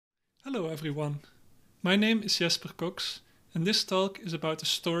Hello everyone, my name is Jesper Cockx and this talk is about a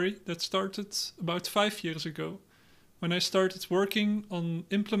story that started about 5 years ago when I started working on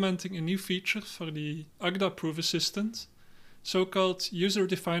implementing a new feature for the Agda proof assistant, so-called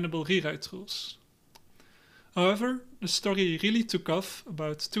user-definable rewrite rules. However, the story really took off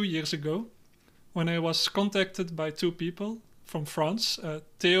about 2 years ago when I was contacted by two people from France,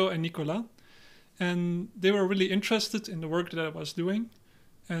 Théo and Nicolas, and they were really interested in the work that I was doing.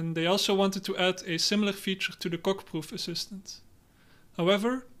 And they also wanted to add a similar feature to the Coq proof assistant.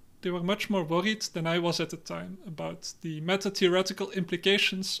 However, they were much more worried than I was at the time about the meta-theoretical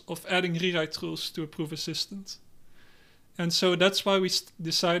implications of adding rewrite rules to a proof assistant. And so that's why we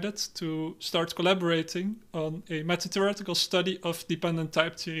decided to start collaborating on a meta-theoretical study of dependent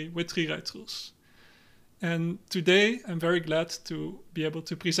type theory with rewrite rules. And today I'm very glad to be able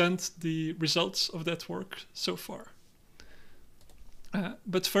to present the results of that work so far.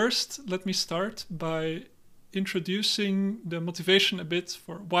 But first, let me start by introducing the motivation a bit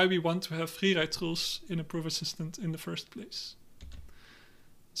for why we want to have rewrite rules in a proof assistant in the first place.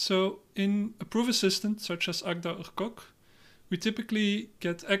 So in a proof assistant such as Agda or Coq, we typically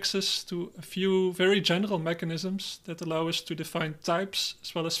get access to a few very general mechanisms that allow us to define types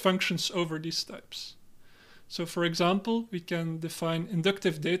as well as functions over these types. So for example, we can define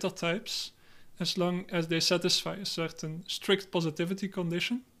inductive data types as long as they satisfy a certain strict positivity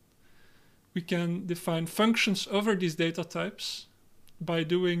condition. We can define functions over these data types by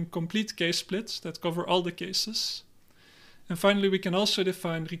doing complete case splits that cover all the cases. And finally, we can also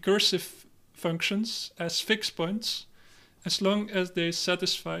define recursive functions as fixed points as long as they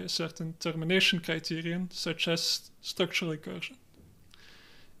satisfy a certain termination criterion, such as structural recursion.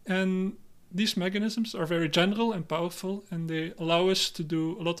 And these mechanisms are very general and powerful, and they allow us to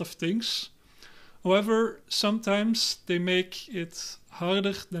do a lot of things. However, sometimes they make it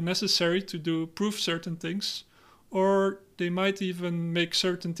harder than necessary to prove certain things, or they might even make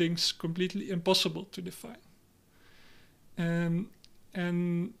certain things completely impossible to define.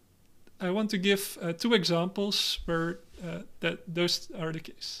 And I want to give two examples where those are the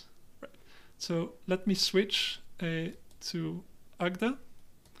case. Right. So let me switch to Agda.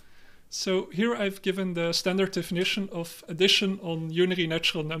 So here I've given the standard definition of addition on unary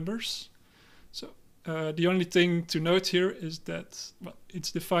natural numbers. So the only thing to note here is that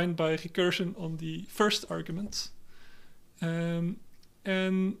it's defined by recursion on the first argument. And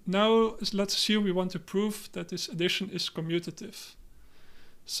now let's assume we want to prove that this addition is commutative.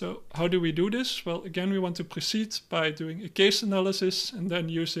 So how do we do this? Well, again, we want to proceed by doing a case analysis and then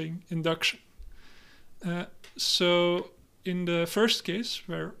using induction. So in the first case,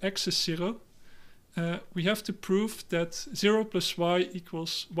 where x is 0, we have to prove that 0 plus y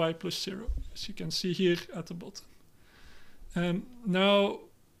equals y plus 0, as you can see here at the bottom. Now,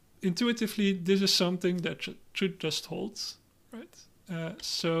 intuitively, this is something that should just hold, right?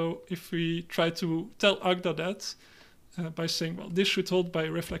 So if we try to tell Agda that by saying, well, this should hold by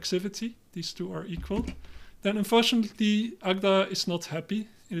reflexivity, these two are equal, then unfortunately, Agda is not happy.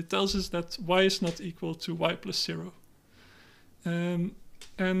 It tells us that y is not equal to y plus 0.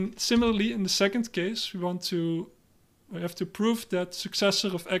 And similarly, in the second case, we have to prove that successor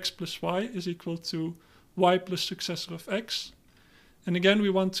of x plus y is equal to y plus successor of x. And again, we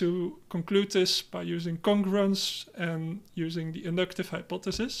want to conclude this by using congruence and using the inductive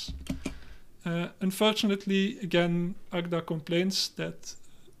hypothesis. Unfortunately, again, Agda complains that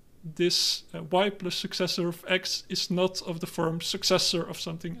this y plus successor of x is not of the form successor of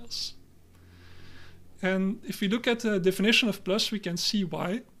something else. And if we look at the definition of plus, we can see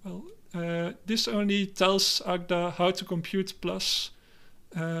why. Well, this only tells Agda how to compute plus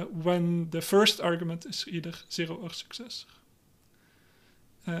when the first argument is either 0 or successor.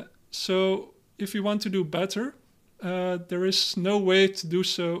 So if we want to do better, there is no way to do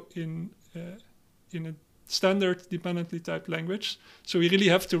so in a standard dependently typed language. So we really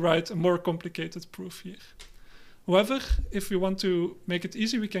have to write a more complicated proof here. However, if we want to make it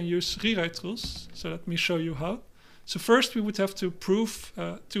easy, we can use rewrite rules. So let me show you how. So first, we would have to prove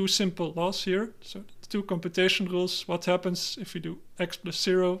two simple laws here. So the two computation rules, what happens if we do x plus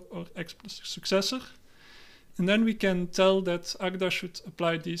 0 or x plus successor. And then we can tell that Agda should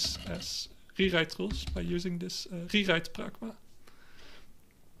apply these as rewrite rules by using this rewrite pragma.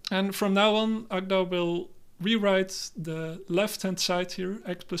 And from now on, Agda will rewrite the left-hand side here,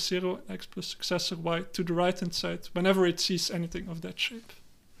 x plus 0, x plus successor y, to the right-hand side whenever it sees anything of that shape.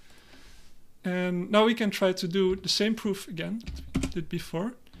 And now we can try to do the same proof again that we did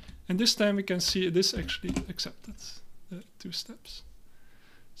before. And this time we can see it is actually accepted, the two steps.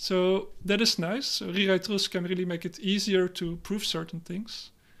 So that is nice. So rewrite rules can really make it easier to prove certain things.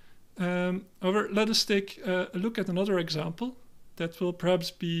 However, let us take a look at another example that will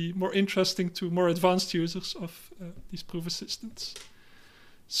perhaps be more interesting to more advanced users of these proof assistants.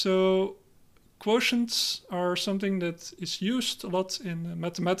 So quotients are something that is used a lot in the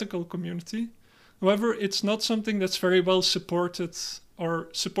mathematical community. However, it's not something that's very well supported or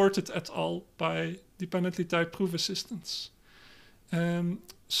supported at all by dependently typed proof assistants.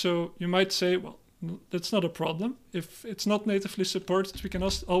 So you might say, well, that's not a problem. If it's not natively supported, we can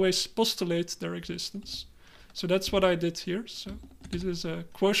always postulate their existence. So that's what I did here. So this is a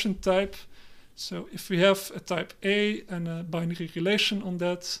quotient type. So if we have a type A and a binary relation on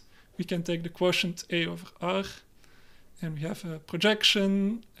that, we can take the quotient A over R, and we have a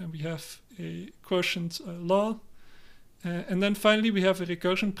projection, and we have a quotient law, and then finally we have a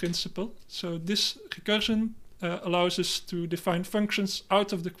recursion principle. So this recursion allows us to define functions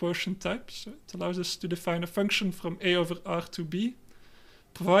out of the quotient type. So it allows us to define a function from A over R to B,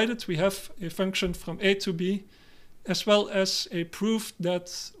 provided we have a function from A to B, as well as a proof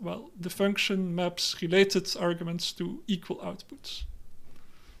that, well, the function maps related arguments to equal outputs.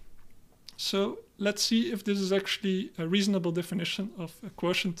 So let's see if this is actually a reasonable definition of a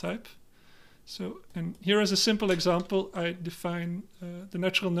quotient type. So, and here as a simple example, I define the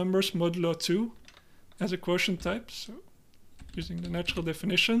natural numbers modulo 2 as a quotient type. So using the natural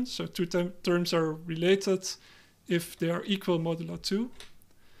definition, so two terms are related if they are equal modulo 2.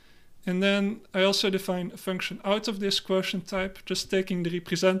 And then I also define a function out of this quotient type, just taking the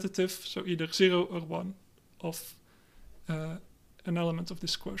representative, so either 0 or 1 of an element of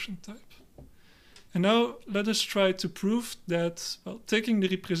this quotient type. And now let us try to prove that, well, taking the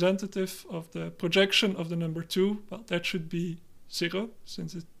representative of the projection of the number 2, well, that should be 0,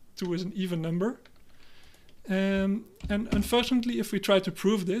 since 2 is an even number. And unfortunately, if we try to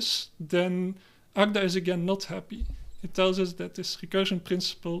prove this, then Agda is again not happy. It tells us that this recursion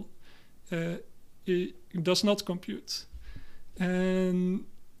principle it does not compute. And,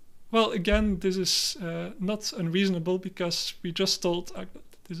 well, again, this is not unreasonable because we just told Agda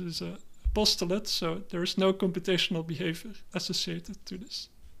that this is a postulate, so there is no computational behavior associated to this.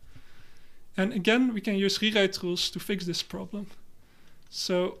 And again, we can use rewrite rules to fix this problem.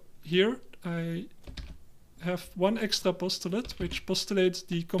 So here I have one extra postulate, which postulates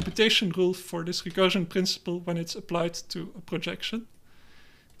the computation rule for this recursion principle when it's applied to a projection.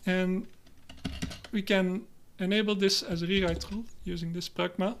 And we can enable this as a rewrite rule using this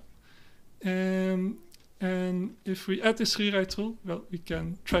pragma. And if we add this rewrite rule, well, we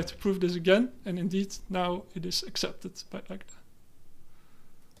can try to prove this again. And indeed, now it is accepted by Agda.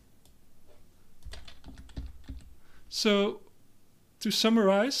 So to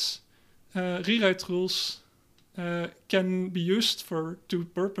summarize, rewrite rules can be used for two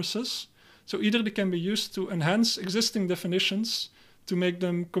purposes. So either they can be used to enhance existing definitions to make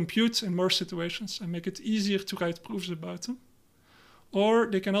them compute in more situations and make it easier to write proofs about them. Or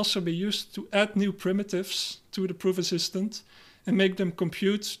they can also be used to add new primitives to the proof assistant and make them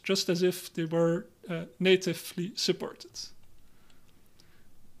compute just as if they were natively supported.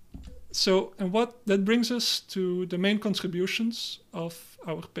 So, and what that brings us to the main contributions of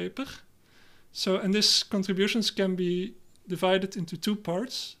our paper. So, and these contributions can be divided into two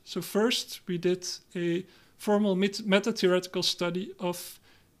parts. So first, we did a formal meta-theoretical study of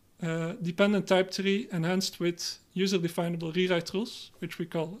dependent type theory enhanced with user-definable rewrite rules, which we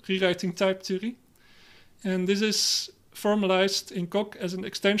call rewriting type theory. And this is formalized in Coq as an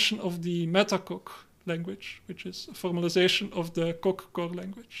extension of the MetaCoq language, which is a formalization of the Coq core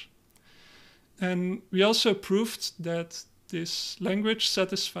language. And we also proved that this language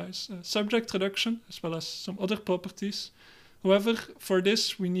satisfies subject reduction as well as some other properties. However, for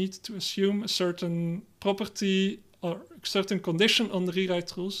this, we need to assume a certain property or a certain condition on the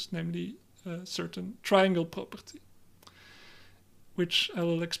rewrite rules, namely a certain triangle property, which I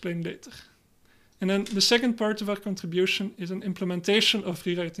will explain later. And then the second part of our contribution is an implementation of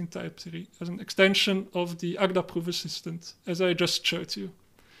rewriting type theory as an extension of the Agda proof assistant, as I just showed you.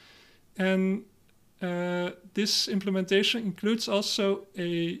 And this implementation includes also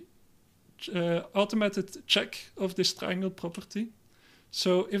a automated check of this triangle property.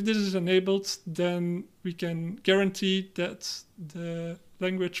 So if this is enabled, then we can guarantee that the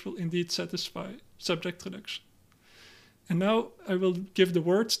language will indeed satisfy subject reduction. And now I will give the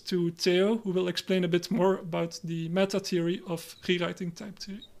word to Théo, who will explain a bit more about the meta-theory of rewriting type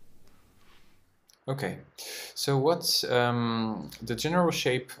theory. Okay, so what's the general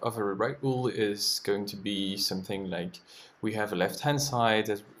shape of a rewrite rule is going to be something like we have a left-hand side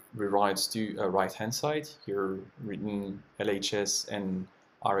that rewrites to a right-hand side, here written LHS and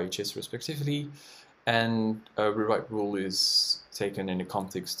RHS respectively, And a rewrite rule is taken in the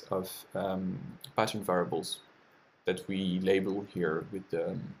context of pattern variables that we label here with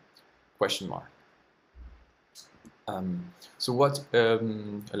the question mark. So what a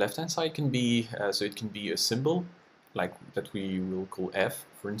left-hand side can be, so it can be a symbol, like that we will call f,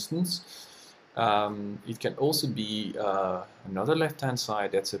 for instance. It can also be another left-hand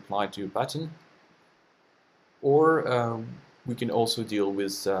side that's applied to a pattern, or we can also deal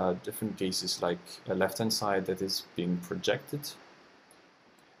with different cases, like a left-hand side that is being projected,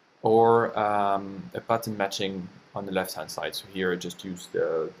 or a pattern matching on the left-hand side. So here I just use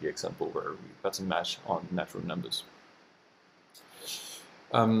the example where we pattern match on natural numbers.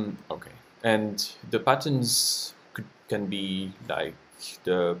 Okay, and the patterns can be like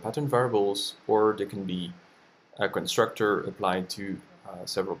the pattern variables, or they can be a constructor applied to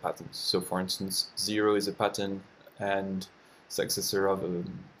several patterns. So for instance, 0 is a pattern, and successor of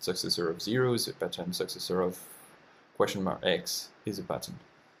 0 is a pattern, successor of question mark x is a pattern.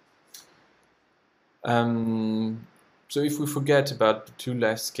 So if we forget about the two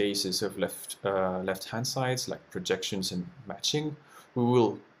last cases of left-hand sides, like projections and matching, we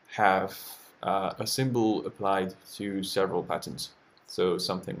will have a symbol applied to several patterns. So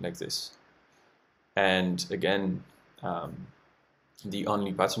something like this. And again, the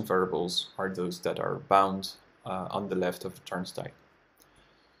only pattern variables are those that are bound on the left of the turnstile.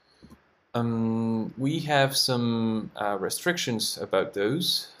 We have some restrictions about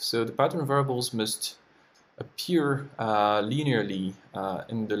those. So the pattern variables must appear linearly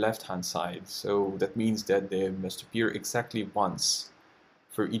in the left-hand side. So that means that they must appear exactly once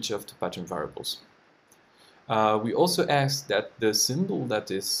for each of the pattern variables. We also ask that the symbol that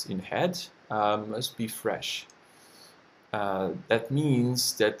is in head must be fresh. That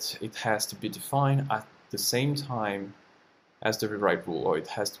means that it has to be defined at the same time as the rewrite rule, or it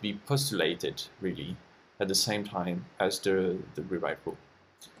has to be postulated really at the same time as the rewrite rule.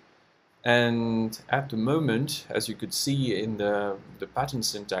 And at the moment, as you could see in the pattern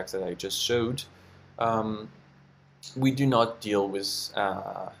syntax that I just showed, we do not deal with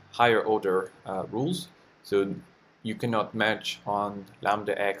higher order rules. So you cannot match on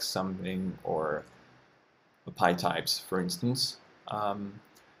lambda x something or pi types, for instance.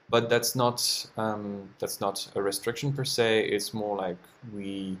 But that's not a restriction per se. It's more like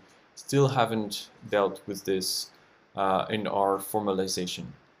we still haven't dealt with this in our formalization.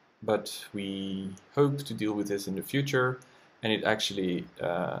 But we hope to deal with this in the future, and it actually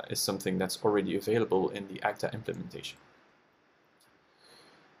is something that's already available in the Agda implementation.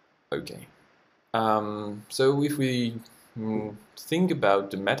 Okay, so if we think about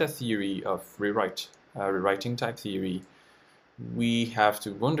the meta theory of rewriting type theory, we have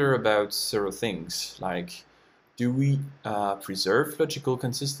to wonder about several things, like, do we preserve logical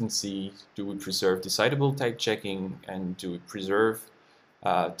consistency, do we preserve decidable type checking, and do we preserve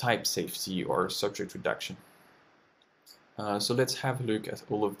type safety or subject reduction? So let's have a look at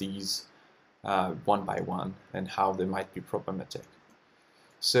all of these one by one and how they might be problematic.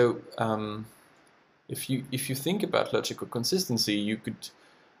 So if you think about logical consistency, you could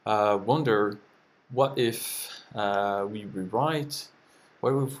wonder, what if we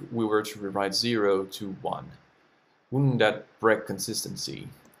were to rewrite 0 to 1? Wouldn't that break consistency?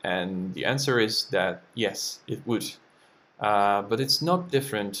 And the answer is that yes, it would. But it's not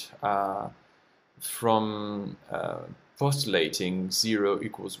different from postulating 0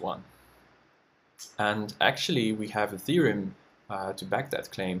 equals 1. And actually, we have a theorem to back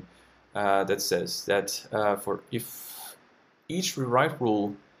that claim that says that if each rewrite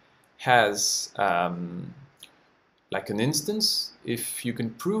rule has like an instance, if you can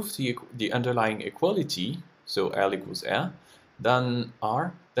prove the underlying equality, so L equals R,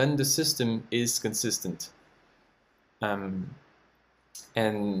 then the system is consistent.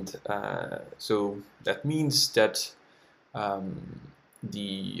 So that means that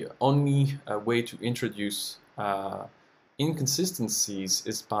the only way to introduce inconsistencies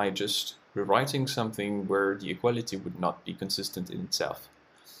is by just rewriting something where the equality would not be consistent in itself.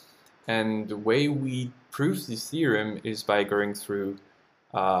 And the way we prove this theorem is by going through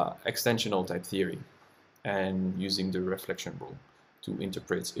extensional type theory and using the reflection rule to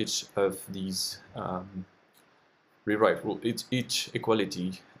interpret each of these rewrite rule. Each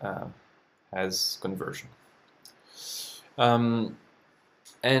equality has conversion.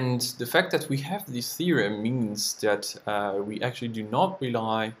 And the fact that we have this theorem means that we actually do not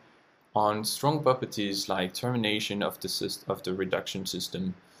rely on strong properties like termination of the reduction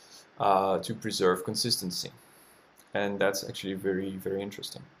system to preserve consistency. And that's actually very, very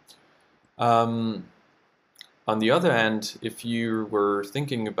interesting. On On the other hand, if you were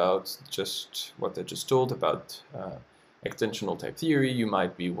thinking about just what I just told about extensional type theory, you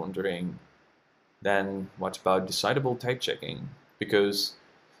might be wondering, then what about decidable type checking? Because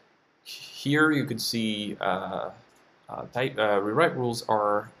here you could see rewrite rules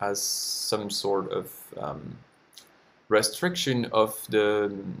are as some sort of restriction of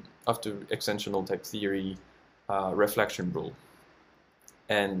the extensional type theory reflection rule,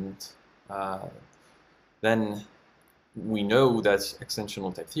 and then we know that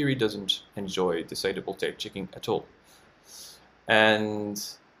extensional type theory doesn't enjoy decidable type checking at all. And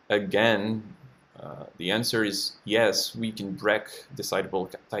again, the answer is yes, we can break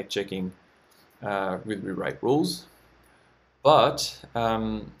decidable type checking with rewrite rules. But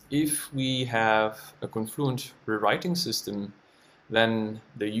if we have a confluent rewriting system, then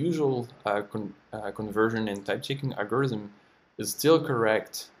the usual conversion and type checking algorithm is still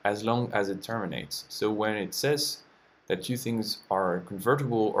correct as long as it terminates. So when it says that two things are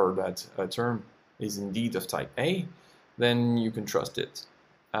convertible or that a term is indeed of type A, then you can trust it.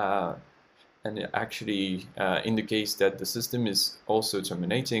 And actually, in the case that the system is also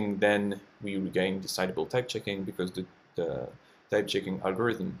terminating, then we regain decidable type checking because the type checking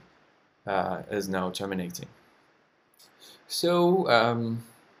algorithm is now terminating. So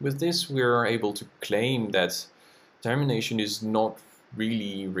with this, we are able to claim that termination is not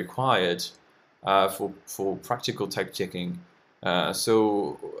really required for practical type checking.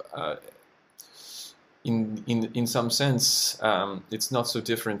 In some sense, it's not so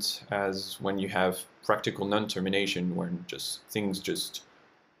different as when you have practical non-termination, when things just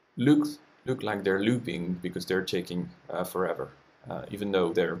look like they're looping because they're taking forever, even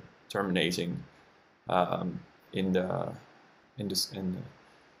though they're terminating in the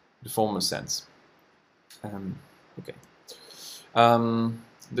formal sense. Okay.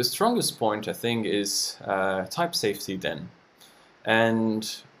 The strongest point, I think, is type safety then,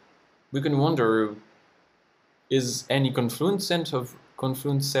 and we can wonder: is any confluent set of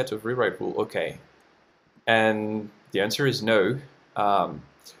rewrite rule okay? And the answer is no.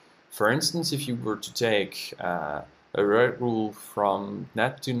 For instance, if you were to take a rewrite rule from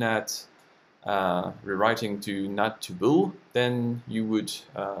NAT to NAT, rewriting to NAT to bool, then you would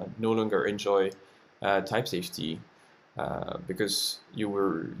no longer enjoy type safety because you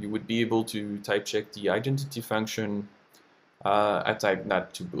would be able to type check the identity function at type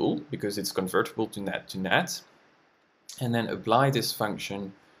NAT to bool because it's convertible to NAT, and then apply this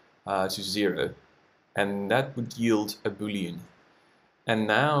function to 0, and that would yield a boolean. And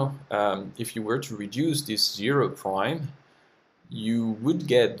now, if you were to reduce this 0 prime, you would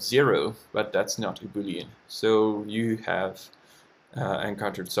get 0, but that's not a boolean. So you have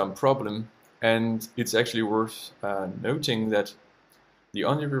encountered some problem, and it's actually worth noting that the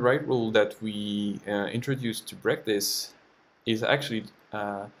only rewrite rule that we introduced to break this is actually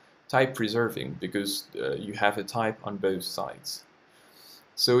type preserving, because you have a type on both sides.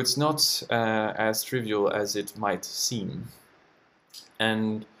 So it's not as trivial as it might seem.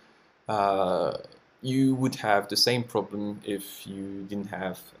 And you would have the same problem if you didn't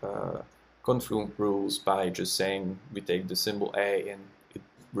have confluent rules by just saying we take the symbol A and it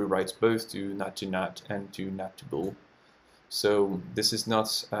rewrites both to NAT and to NAT to bool. So this is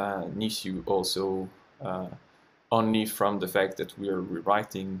not an issue also only from the fact that we are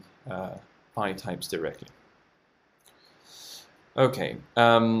rewriting pi types directly. Okay,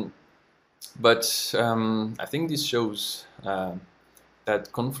 but I think this shows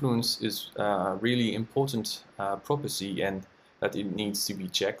that confluence is a really important property and that it needs to be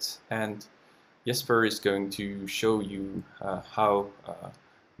checked. And Jesper is going to show you how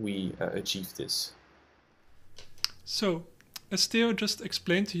we achieve this. So, as Théo just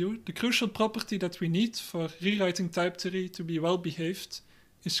explained to you, the crucial property that we need for rewriting type theory to be well behaved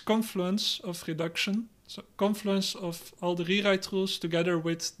is confluence of reduction. So confluence of all the rewrite rules together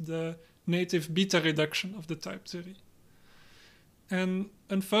with the native beta reduction of the type theory. And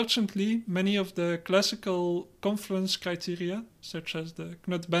unfortunately, many of the classical confluence criteria, such as the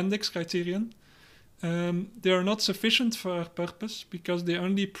Knuth-Bendix criterion, they are not sufficient for our purpose because they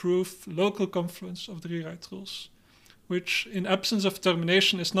only prove local confluence of the rewrite rules, which in absence of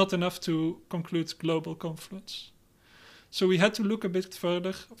termination is not enough to conclude global confluence. So we had to look a bit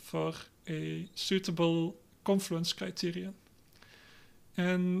further for a suitable confluence criterion.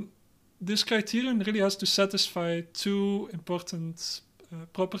 And this criterion really has to satisfy two important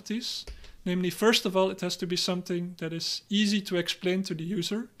properties. Namely, first of all, it has to be something that is easy to explain to the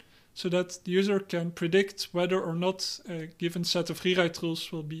user, so that the user can predict whether or not a given set of rewrite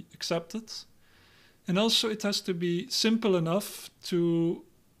rules will be accepted. And also it has to be simple enough to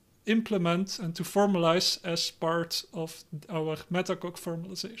implement and to formalize as part of our MetaCoq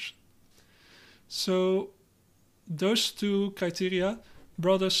formalization. So those two criteria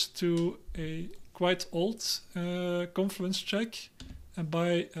brought us to a quite old confluence check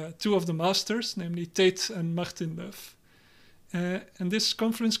by two of the masters, namely Théo and Martin Delft. And this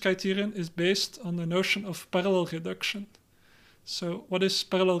confluence criterion is based on the notion of parallel reduction. So what is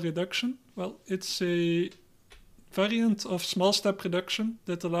parallel reduction? Well, it's a variant of small step reduction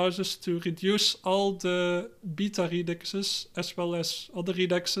that allows us to reduce all the beta redexes as well as other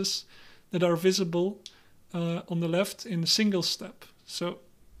redexes that are visible on the left in a single step. So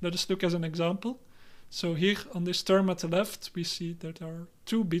let us look as an example. So here on this term at the left, we see that there are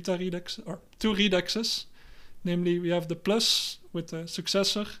two beta redexes, or two redexes. Namely, we have the plus with the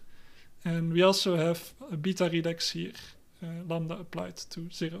successor, and we also have a beta redex here, lambda applied to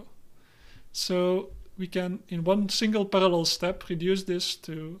 0. So we can, in one single parallel step, reduce this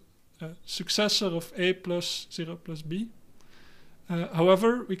to a successor of a plus 0 plus b.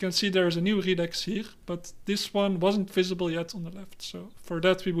 However, we can see there is a new redex here, but this one wasn't visible yet on the left. So for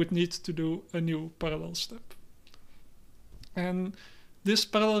that, we would need to do a new parallel step. And this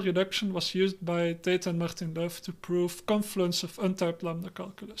parallel reduction was used by Théo and Martin Delft to prove confluence of untyped lambda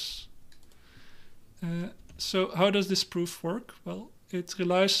calculus. So how does this proof work? Well, it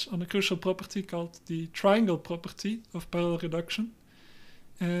relies on a crucial property called the triangle property of parallel reduction.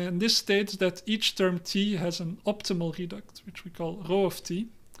 And this states that each term t has an optimal reduct, which we call rho of t.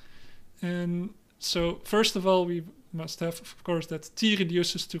 And so first of all, we must have, of course, that t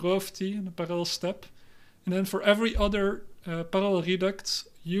reduces to rho of t in a parallel step. And then for every other parallel reduct,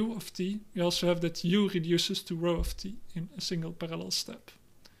 u of t, we also have that u reduces to rho of t in a single parallel step.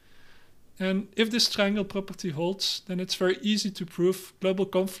 And if this triangle property holds, then it's very easy to prove global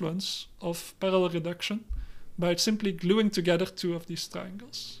confluence of parallel reduction by simply gluing together two of these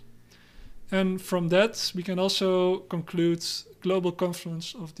triangles. And from that, we can also conclude global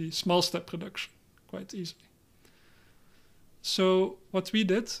confluence of the small step reduction quite easily. So what we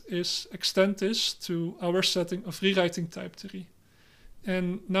did is extend this to our setting of rewriting type theory.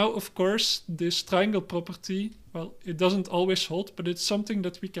 And now, of course, this triangle property, well, it doesn't always hold, but it's something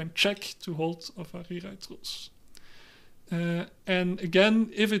that we can check to hold of our rewrite rules. And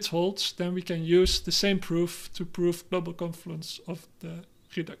again, if it holds, then we can use the same proof to prove global confluence of the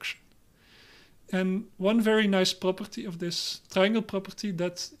reduction. And one very nice property of this triangle property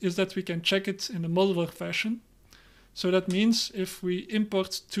is that we can check it in a modular fashion. So that means if we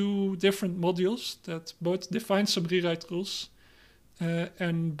import two different modules that both define some rewrite rules,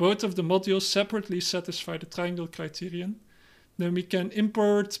 and both of the modules separately satisfy the triangle criterion, then we can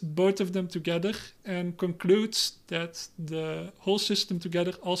import both of them together and conclude that the whole system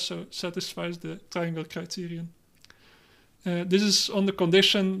together also satisfies the triangle criterion. This is on the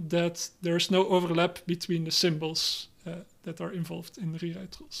condition that there is no overlap between the symbols that are involved in the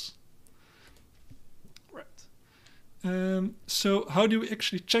rewrite rules. Right. So how do we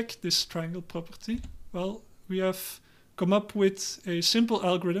actually check this triangle property? Well, we have come up with a simple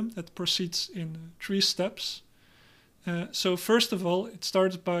algorithm that proceeds in 3 steps. So first of all, it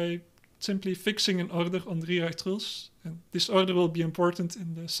starts by simply fixing an order on the rewrite rules. And this order will be important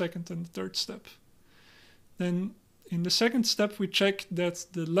in the second and the third step. Then in the second step, we check that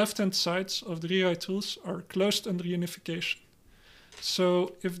the left-hand sides of the rewrite rules are closed under unification.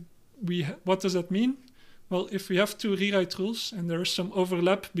 So what does that mean? Well, if we have 2 rewrite rules and there is some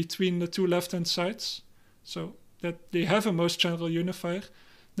overlap between the 2 left-hand sides, so that they have a most general unifier,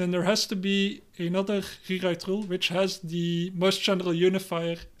 then there has to be another rewrite rule which has the most general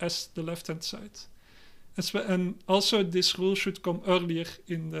unifier as the left-hand side. And also this rule should come earlier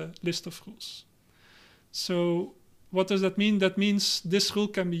in the list of rules. So what does that mean? That means this rule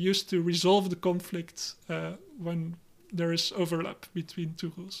can be used to resolve the conflict when there is overlap between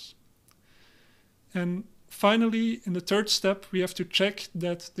 2 rules. And finally, in the third step, we have to check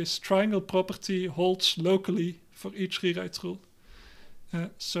that this triangle property holds locally for each rewrite rule.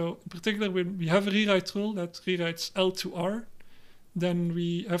 So in particular, when we have a rewrite rule that rewrites L to R, then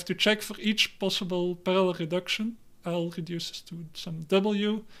we have to check for each possible parallel reduction, L reduces to some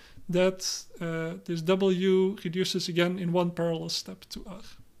W, that this W reduces again in one parallel step to R.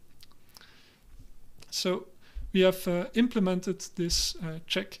 So we have implemented this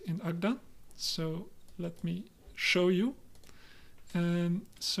check in Agda. So let me show you.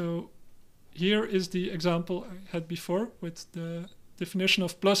 So here is the example I had before with the definition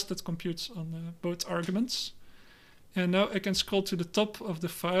of plus that computes on both arguments. And now I can scroll to the top of the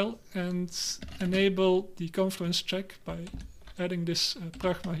file and enable the confluence check by adding this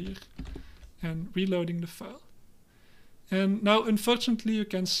pragma here and reloading the file. And now, unfortunately, you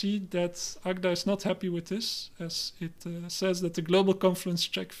can see that Agda is not happy with this, as it says that the global confluence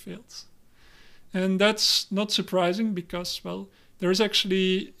check failed. And that's not surprising because, well, there is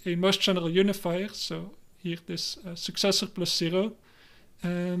actually a most general unifier, so here this successor plus 0,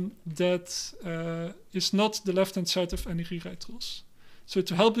 and that is not the left-hand side of any rewrite rules. So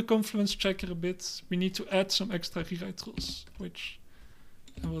to help the confluence checker a bit, we need to add some extra rewrite rules, which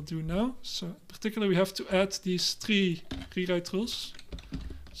I will do now. So in particular, we have to add these 3 rewrite rules.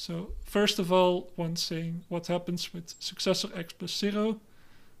 So first of all, one saying what happens with successor x plus 0.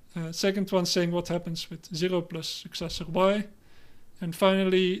 Second one saying what happens with 0 plus successor y. And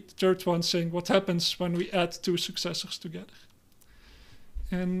finally, the third one saying what happens when we add 2 successors together.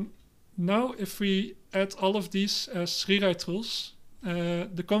 And now if we add all of these as rewrite rules,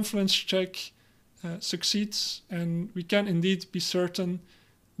 the confluence check succeeds, and we can indeed be certain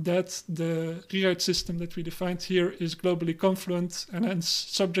that the rewrite system that we defined here is globally confluent, and hence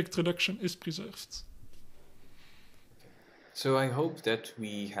subject reduction is preserved. So I hope that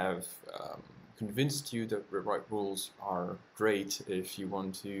we have convinced you that rewrite rules are great if you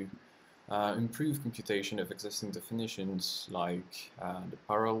want to improve computation of existing definitions like the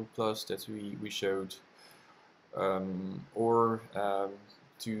parallel plus that we showed, or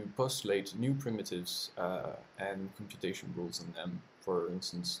to postulate new primitives and computation rules in them. For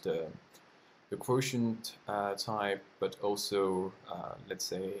instance, the quotient type, but also, let's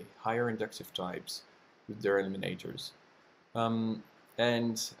say, higher inductive types with their eliminators.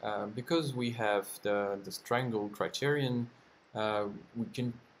 Because we have the triangle criterion, we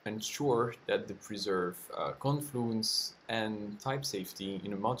can ensure that they preserve confluence and type safety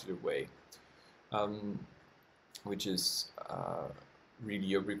in a modular way, which is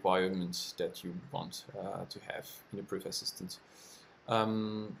really a requirement that you want to have in a proof assistant.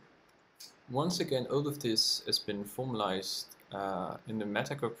 Once again, all of this has been formalized in the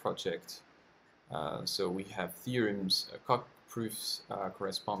MetaCoq project. So we have theorems, Coq proofs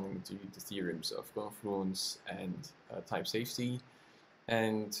corresponding to the theorems of confluence and type safety.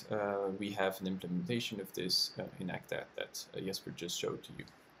 And we have an implementation of this in Agda that Jesper just showed to you.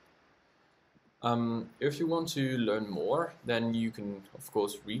 If you want to learn more, then you can, of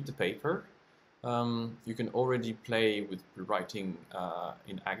course, read the paper. You can already play with rewriting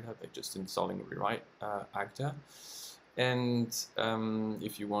in Agda by just installing rewrite Agda. And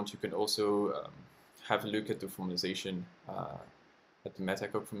if you want, you can also have a look at the formalization, at the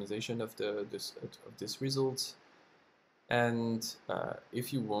MetaCoq formalization of this result. And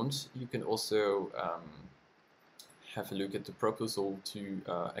if you want, you can also have a look at the proposal to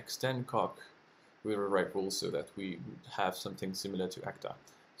extend Coq with a rewrite rule so that we would have something similar to Agda.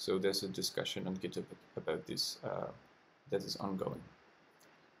 So there's a discussion on GitHub about this that is ongoing.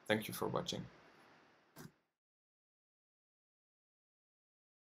 Thank you for watching.